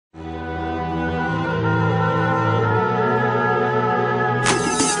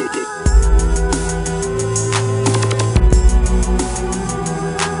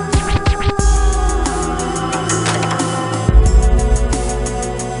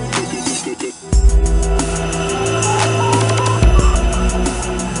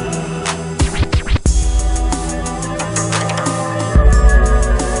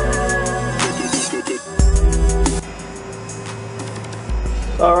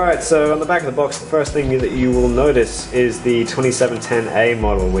Alright, so on the back of the box, the first thing that you will notice is the 2710A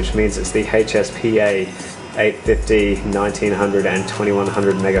model, which means it's the HSPA 850, 1900 and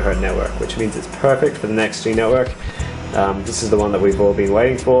 2100 megahertz network, which means it's perfect for the NextG network. This is the one that we've all been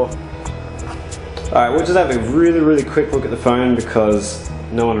waiting for. Alright, we'll just have a really quick look at the phone because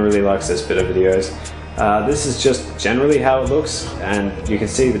no one really likes this bit of videos. This is just generally how it looks, and you can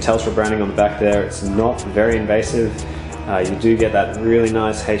see the Telstra branding on the back there. It's not very invasive. You do get that really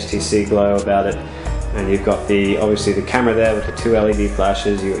nice HTC glow about it, and you've got obviously the camera there with the two LED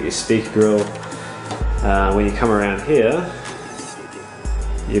flashes. You've got your speaker grill. When you come around here,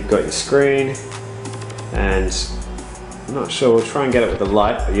 you've got your screen, and I'm not sure, we'll try and get it with the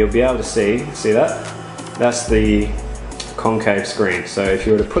light, but you'll be able to see that? That's the concave screen. So if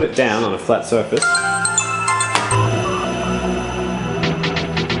you were to put it down on a flat surface,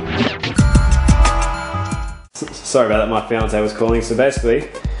 sorry about that, my fiance was calling. So basically,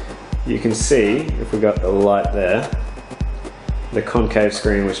 you can see, if we got the light there, the concave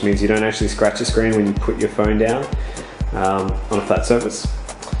screen, which means you don't actually scratch the screen when you put your phone down on a flat surface.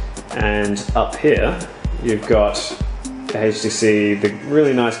 And up here, you've got the HTC, the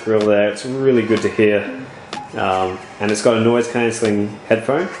really nice grill there. It's really good to hear. And it's got a noise cancelling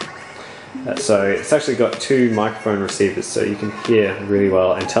headphone. So it's actually got two microphone receivers, so you can hear really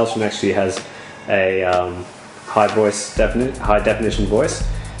well. And Telstra actually has a high definition voice,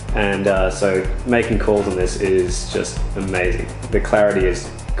 and so making calls on this is just amazing. The clarity is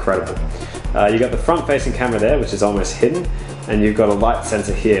incredible. You got the front facing camera there, which is almost hidden, and you've got a light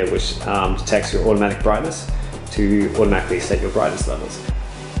sensor here which detects your automatic brightness to automatically set your brightness levels.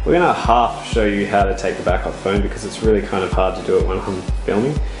 We're going to half show you how to take the back off the phone because it's really kind of hard to do it when I'm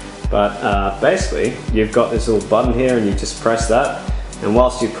filming. But basically, you've got this little button here, and you just press that, and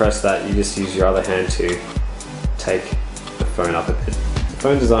whilst you press that, you just use your other hand to take the phone up a bit. The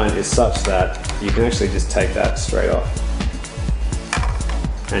phone design is such that you can actually just take that straight off.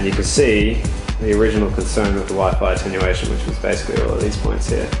 And you can see the original concern with the Wi-Fi attenuation, which was basically all of these points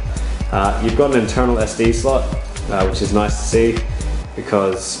here. You've got an internal SD slot, which is nice to see,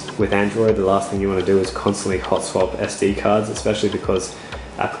 because with Android, the last thing you want to do is constantly hot swap SD cards, especially because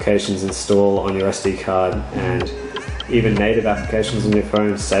applications install on your SD card, and even native applications on your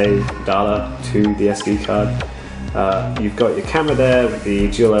phone save data to the SD card. You've got your camera there with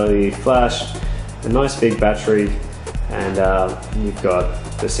the dual LED flash, a nice big battery, and you've got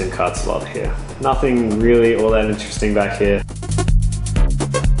the SIM card slot here. Nothing really all that interesting back here.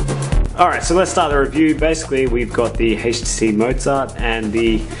 Alright, so let's start the review. Basically, we've got the HTC Mozart and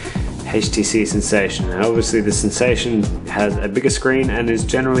the HTC Sensation. Now, obviously the Sensation has a bigger screen and is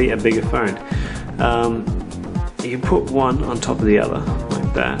generally a bigger phone. You can put one on top of the other,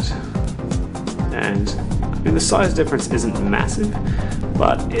 like that. And I mean, the size difference isn't massive,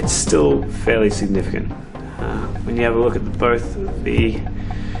 but it's still fairly significant. When you have a look at both the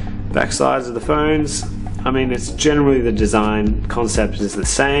back sides of the phones, I mean, it's generally the design concept is the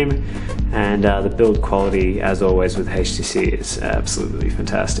same, and the build quality, as always with HTC, is absolutely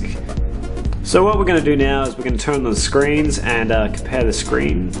fantastic. So what we're going to do now is we're going to turn on the screens and compare the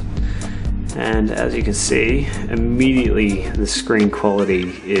screen. And as you can see, immediately the screen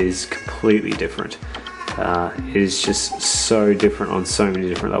quality is completely different. It is just so different on so many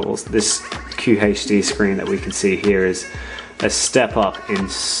different levels. This QHD screen that we can see here is a step up in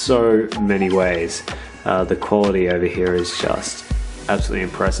so many ways. The quality over here is just absolutely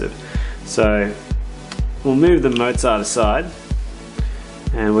impressive. So we'll move the Mozart aside,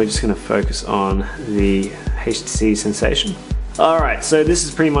 and we're just going to focus on the HTC Sensation. Alright, so this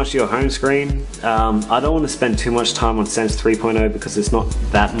is pretty much your home screen. I don't want to spend too much time on Sense 3.0 because there's not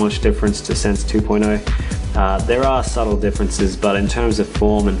that much difference to Sense 2.0. There are subtle differences, but in terms of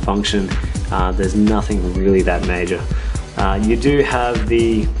form and function, there's nothing really that major. You do have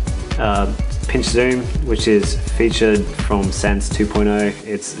the pinch zoom, which is featured from Sense 2.0.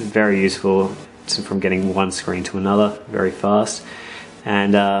 It's very useful from getting one screen to another very fast.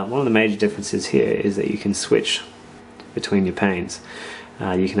 And one of the major differences here is that you can switch between your panes.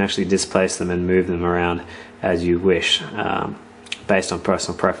 You can actually displace them and move them around as you wish, based on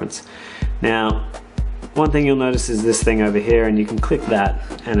personal preference. Now, one thing you'll notice is this thing over here, and you can click that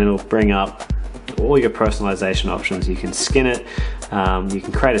and it'll bring up all your personalization options. You can skin it, you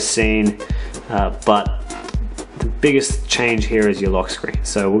can create a scene, but the biggest change here is your lock screen.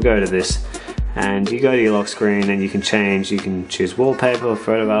 So we'll go to this, and you go to your lock screen and you can choose wallpaper,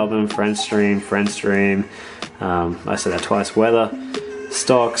 photo album, friend stream, I said that twice, weather,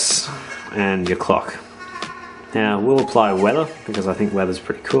 stocks, and your clock. Now we'll apply weather because I think weather's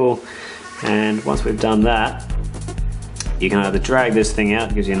pretty cool, and once we've done that, You can either drag this thing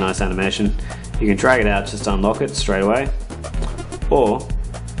out, it gives you a nice animation. You can drag it out just to unlock it straight away, or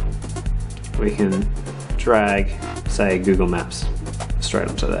we can drag, say, Google Maps straight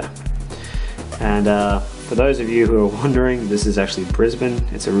onto there. And for those of you who are wondering, this is actually Brisbane.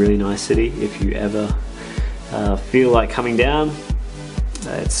 It's a really nice city if you ever feel like coming down.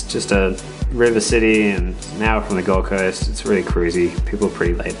 It's just a river city and an hour from the Gold Coast. It's really cruisy. People are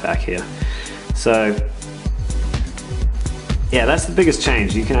pretty laid back here. So yeah, that's the biggest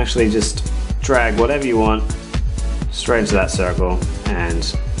change. You can actually just drag whatever you want straight into that circle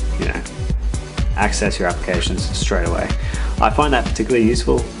and, you know, access your applications straight away. I find that particularly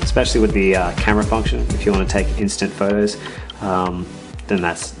useful, especially with the camera function. If you want to take instant photos, then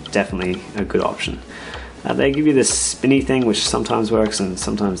that's definitely a good option. They give you this spinny thing which sometimes works and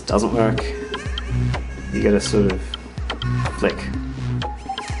sometimes doesn't work. You gotta sort of flick.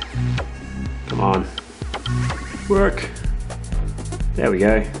 Come on. Work. There we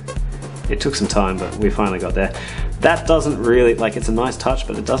go. It took some time, but we finally got there. That doesn't really, like, it's a nice touch,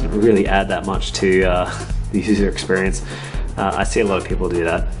 but it doesn't really add that much to the user experience. I see a lot of people do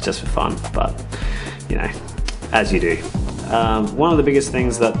that just for fun, but, you know, as you do. One of the biggest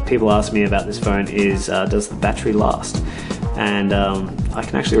things that people ask me about this phone is, does the battery last? And I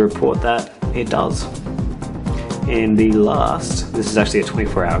can actually report that it does. In the last, this is actually a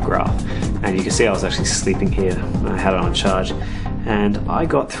 24-hour graph, and you can see I was actually sleeping here when I had it on charge, and I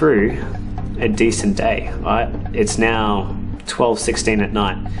got through a decent day. It's now 12:16 at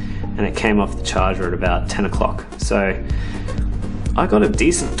night, and it came off the charger at about 10 o'clock. So I got a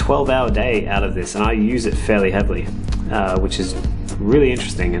decent 12-hour day out of this, and I use it fairly heavily. Which is really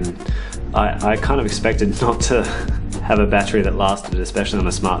interesting, and I kind of expected not to have a battery that lasted, especially on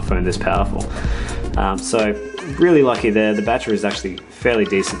a smartphone this powerful. So really lucky there. The battery is actually fairly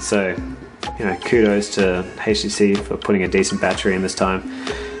decent, so, you know, kudos to HTC for putting a decent battery in this time.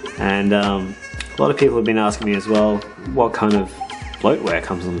 And a lot of people have been asking me as well what kind of bloatware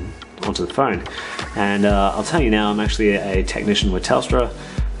comes onto the phone, and I'll tell you now, I'm actually a technician with Telstra.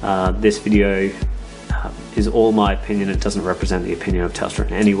 This video is all my opinion. It doesn't represent the opinion of Telstra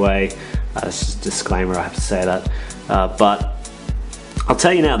in any way. It's just a disclaimer, I have to say that. But I'll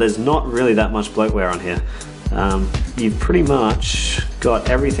tell you now, there's not really that much bloatware on here. You've pretty much got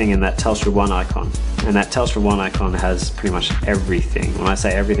everything in that Telstra One icon. And that Telstra One icon has pretty much everything. When I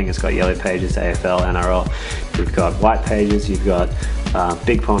say everything, it's got Yellow Pages, AFL, NRL. You've got White Pages, you've got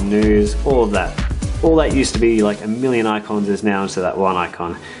Big Pond News, all of that. All that used to be like a million icons is now into that one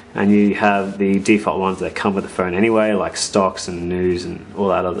icon. And you have the default ones that come with the phone anyway, like stocks and news and all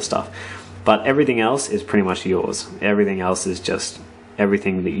that other stuff. But everything else is pretty much yours. Everything else is just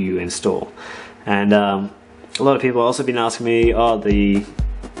everything that you install. And a lot of people have also been asking me, oh, the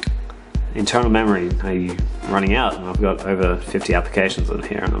internal memory, are you running out? And I've got over 50 applications on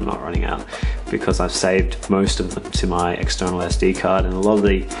here and I'm not running out, because I've saved most of them to my external SD card, and a lot of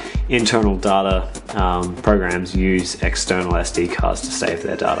the internal data programs use external SD cards to save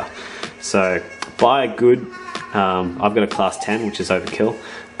their data. So buy a good, I've got a class 10, which is overkill,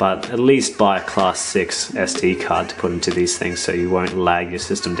 but at least buy a class 6 SD card to put into these things so you won't lag your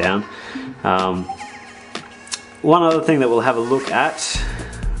system down. One other thing that we'll have a look at,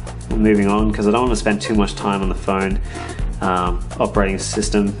 moving on, because I don't want to spend too much time on the phone operating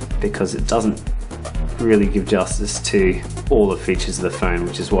system, because it doesn't really give justice to all the features of the phone,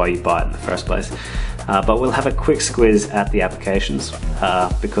 which is why you buy it in the first place. But we'll have a quick squiz at the applications,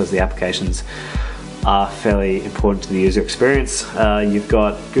 because the applications are fairly important to the user experience. You've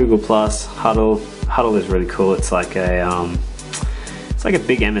got Google Plus, Huddle. Huddle is really cool. It's like a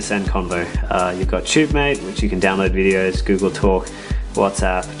big MSN convo. You've got TubeMate, which you can download videos, Google Talk,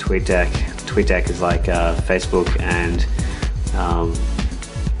 WhatsApp, TweetDeck. TweetDeck is like Facebook and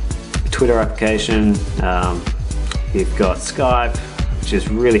Twitter application. You've got Skype, which is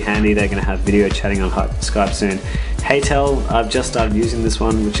really handy. They're going to have video chatting on Skype soon. Heytel, I've just started using this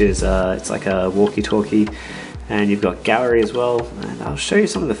one, which is it's like a walkie-talkie. And you've got Gallery as well. And I'll show you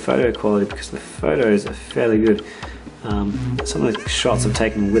some of the photo quality, because the photos are fairly good. Some of the shots I've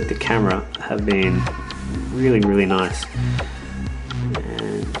taken with the camera have been really, really nice.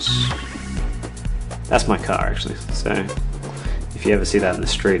 And that's my car, actually. So if you ever see that in the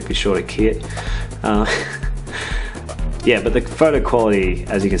street, be sure to key it. Yeah, but the photo quality,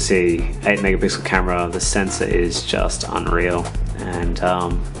 as you can see, 8 megapixel camera, the sensor is just unreal, and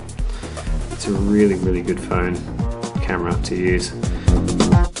it's a really, really good phone camera to use.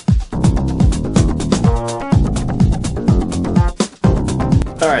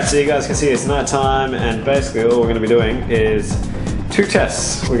 Alright, so you guys can see it's night time, and basically all we're going to be doing is 2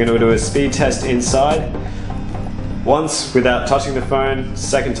 tests. We're going to do a speed test inside, once without touching the phone.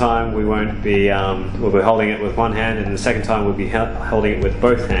 Second time we won't be, we'll be holding it with one hand, and the second time we'll be holding it with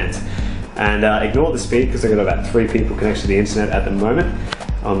both hands. And ignore the speed because I've got about 3 people connected to the internet at the moment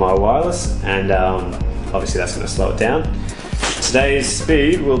on my wireless, and obviously that's going to slow it down. Today's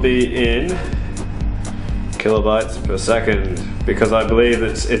speed will be in kilobytes per second because I believe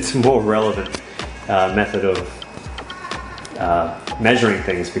it's a more relevant method of measuring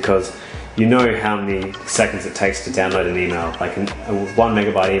things, because you know how many seconds it takes to download an email. Like a 1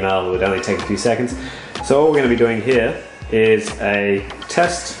 megabyte email would only take a few seconds. So all we're going to be doing here is a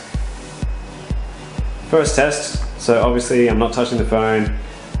test. First test. So obviously I'm not touching the phone.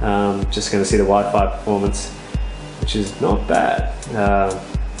 Just going to see the Wi-Fi performance, which is not bad.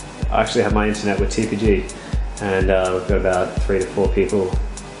 I actually have my internet with TPG, and we've got about 3 to 4 people.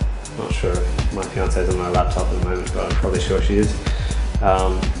 Not sure if my fiance's on my laptop at the moment, but I'm probably sure she is.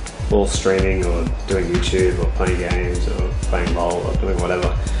 All streaming or doing YouTube or playing games or playing LOL or doing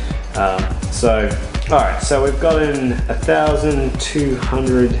whatever. Alright, so we've gotten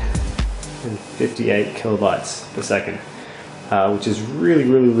 1,258 kilobytes per second, which is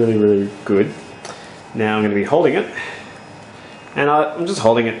really good. Now I'm going to be holding it, and I'm just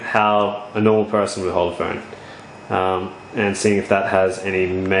holding it how a normal person would hold a phone, and seeing if that has any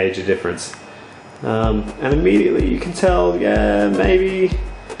major difference. And immediately you can tell, yeah, maybe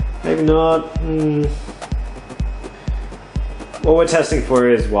not. What we're testing for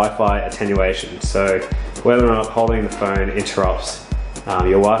is Wi-Fi attenuation, so whether or not holding the phone interrupts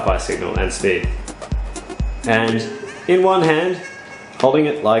your Wi-Fi signal and speed. And in one hand, holding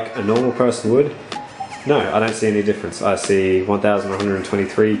it like a normal person would, no, I don't see any difference. I see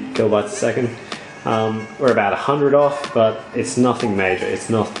 1,123 kilobytes a second. We're about 100 off, but it's nothing major. It's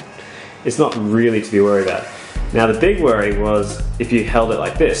not really to be worried about. Now the big worry was if you held it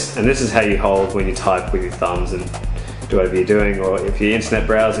like this, and this is how you hold when you type with your thumbs and do whatever you're doing, or if you're internet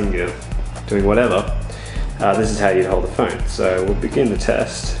browsing, you're doing whatever, this is how you'd hold the phone. So we'll begin the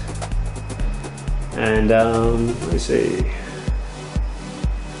test, and let me see.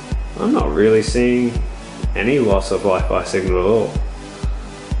 I'm not really seeing any loss of Wi-Fi signal at all.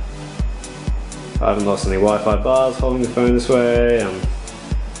 I haven't lost any Wi-Fi bars holding the phone this way.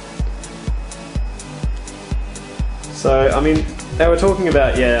 So, I mean, they were talking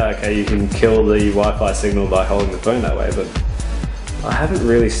about, yeah, okay, you can kill the Wi-Fi signal by holding the phone that way, but I haven't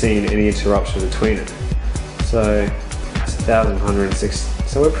really seen any interruption between it. So, that's 1,106.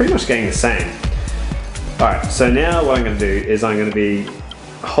 So we're pretty much getting the same. Alright, so now what I'm going to do is I'm going to be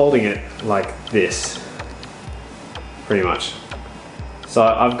holding it like this, pretty much. So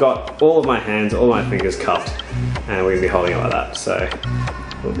I've got all of my hands, all my fingers cupped, and we're going to be holding it like that. So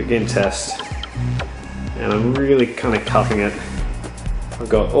we'll begin test. And I'm really kind of cupping it. I've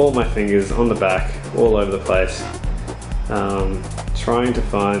got all my fingers on the back, all over the place, trying to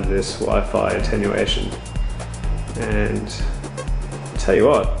find this Wi-Fi attenuation. And I'll tell you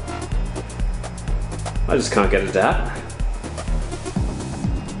what, I just can't get it to happen.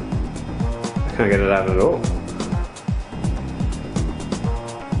 I can't get it to happen at all.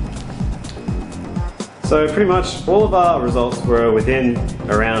 So pretty much all of our results were within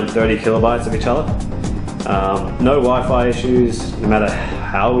around 30 kilobytes of each other. No Wi-Fi issues, no matter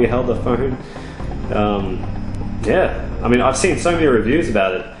how we held the phone. Yeah, I mean, I've seen so many reviews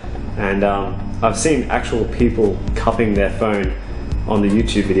about it, and I've seen actual people cupping their phone on the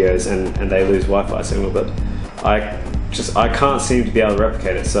YouTube videos, and they lose Wi-Fi signal, but I can't seem to be able to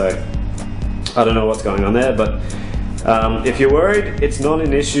replicate it, so I don't know what's going on there, but if you're worried, it's not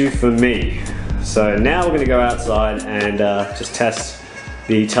an issue for me. So now we're going to go outside and just test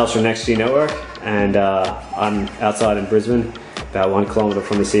the Telstra NextG network, and I'm outside in Brisbane, about 1 kilometre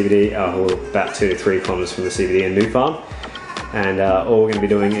from the CBD, or about 2 to 3 kilometres from the CBD in New Farm, and all we're going to be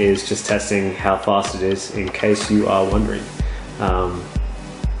doing is just testing how fast it is, in case you are wondering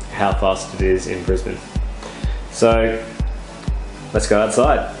how fast it is in Brisbane. So let's go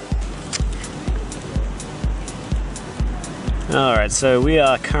outside. Alright, so we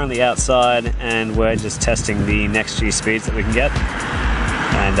are currently outside and we're just testing the NextG speeds that we can get,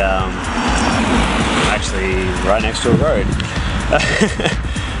 and actually right next to a road.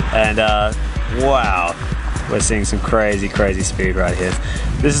 And wow, we're seeing some crazy speed right here.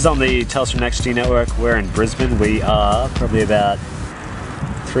 This is on the Telstra NextG network. We're in Brisbane. We are probably about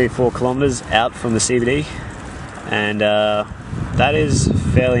 3 or 4 kilometres out from the CBD, and that is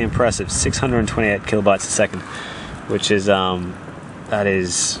fairly impressive. 628 kilobytes a second, which is that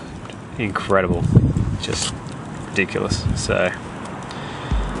is incredible, just ridiculous. So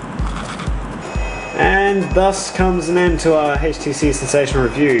And thus comes an end to our HTC Sensation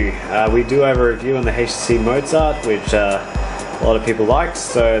review. We do have a review on the HTC Mozart, which a lot of people liked,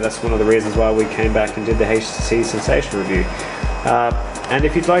 so that's one of the reasons why we came back and did the HTC Sensation review. And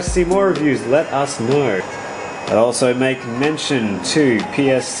if you'd like to see more reviews, let us know. I'd also make mention to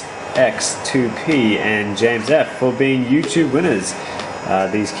PSX2P and James F for being YouTube winners.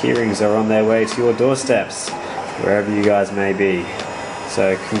 These keyrings are on their way to your doorsteps, wherever you guys may be.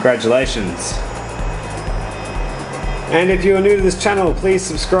 So congratulations. And if you are new to this channel, please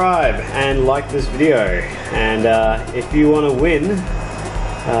subscribe and like this video. And if you want to win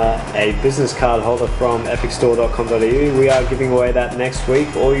a business card holder from epicstore.com.au, we are giving away that next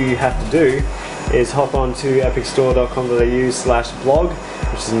week. All you have to do is hop on to epicstore.com.au/blog,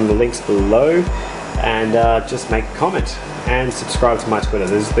 which is in the links below, and just make a comment and subscribe to my Twitter.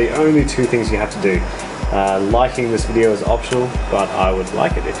 Those are the only two things you have to do. Liking this video is optional, but I would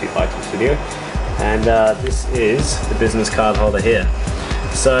like it if you liked this video. And this is the business card holder here.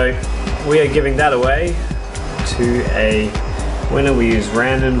 So we are giving that away to a winner. We use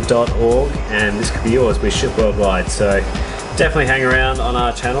random.org, and this could be yours. We ship worldwide, so definitely hang around on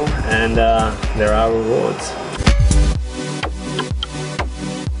our channel, and there are rewards.